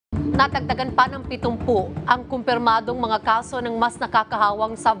Nadagdagan pa ng 70 ang kumpirmadong mga kaso ng mas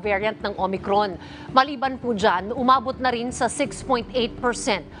nakakahawang subvariant ng Omicron. Maliban po dyan, umabot na rin sa 6.8%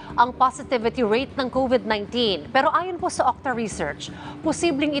 ang positivity rate ng COVID-19. Pero ayon po sa OCTA Research,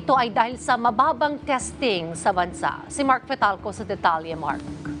 posibleng ito ay dahil sa mababang testing sa bansa. Si Mark Fetalco sa detalye, Mark.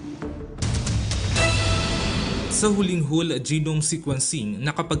 Sa huling whole genome sequencing,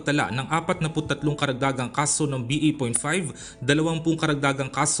 nakapagtala ng 43 karagdagang kaso ng BA.5, 20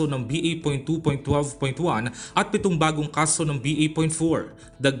 karagdagang kaso ng BA.2.12.1 at 7 bagong kaso ng BA.4.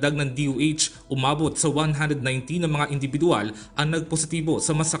 Dagdag ng DOH, umabot sa 119 na mga individual ang nagpositibo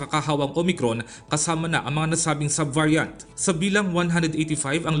sa mas nakakahawang Omicron kasama na ang mga nasabing subvariant. Sa bilang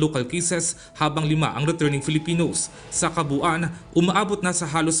 185 ang local cases habang 5 ang returning Filipinos. Sa kabuuan, umaabot na sa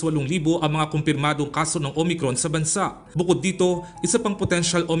halos 8,000 ang mga kumpirmadong kaso ng Omicron sa bansa. Bukod dito, isa pang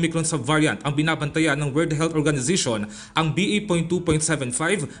potential Omicron subvariant ang binabantayan ng World Health Organization, ang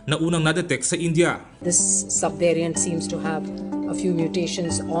BA.2.75 na unang na-detect sa India. This subvariant seems to have a few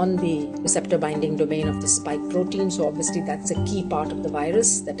mutations on the receptor binding domain of the spike protein, so obviously that's a key part of the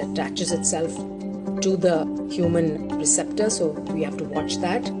virus that attaches itself to the human receptor, so we have to watch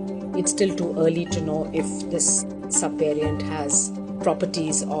that. It's still too early to know if this subvariant has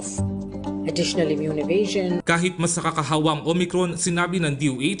properties of additional immune evasion. Kahit mas nakakahawang Omicron, sinabi ng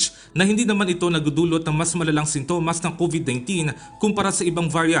DOH na hindi naman ito nagdudulot ng mas malalang sintomas ng COVID-19 kumpara sa ibang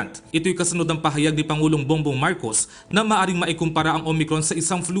variant. Ito'y kasunod ng pahayag ni Pangulong Bongbong Marcos na maaring maikumpara ang Omicron sa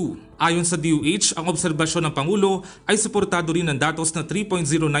isang flu. Ayon sa DOH, ang obserbasyon ng Pangulo ay suportado rin ng datos na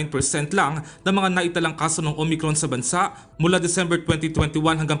 3.09% lang ng mga naitalang kaso ng Omicron sa bansa mula December 2021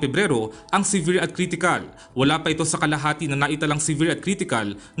 hanggang Pebrero ang severe at critical. Wala pa ito sa kalahati na naitalang severe at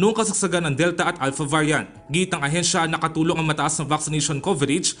critical noong kasagsagan ng Delta at Alpha variant. Git ng ahensya, nakatulong ang mataas na vaccination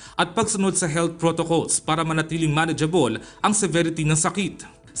coverage at pagsunod sa health protocols para manatiling manageable ang severity ng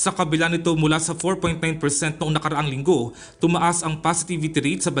sakit. Sa kabila nito, mula sa 4.9% noong nakaraang linggo, tumaas ang positivity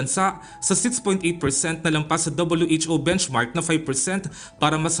rate sa bansa sa 6.8% na lampas sa WHO benchmark na 5%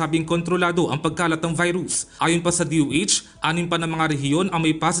 para masabing kontrolado ang pagkalat ng virus. Ayon pa sa DOH, 6 pa ng mga rehiyon ang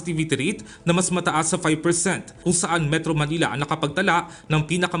may positivity rate na mas mataas sa 5%, kung saan Metro Manila ang nakapagtala ng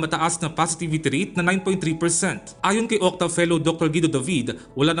pinakamataas na positivity rate na 9.3%. Ayon kay OCTA Fellow Dr. Guido David,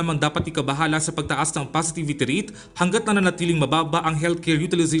 wala namang dapat ikabahala sa pagtaas ng positivity rate hanggat nananatiling mababa ang healthcare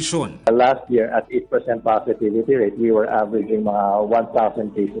utilization. Last year at 8% positivity rate, we were averaging mga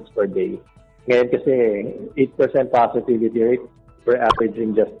 1,000 cases per day. Ngayon kasi 8% positivity rate, we're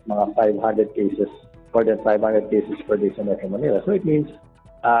averaging just mga 500 cases, more than 500 cases per day sa Metro Manila. So it means,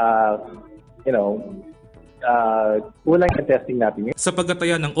 kulang ang testing natin. Sa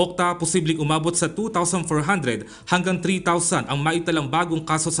pagtataya ng OCTA, posibleng umabot sa 2,400 hanggang 3,000 ang maitalang bagong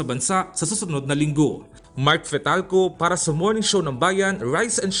kaso sa bansa sa susunod na linggo. Mark Fetalco para sa Morning Show ng Bayan,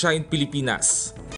 Rise and Shine Pilipinas.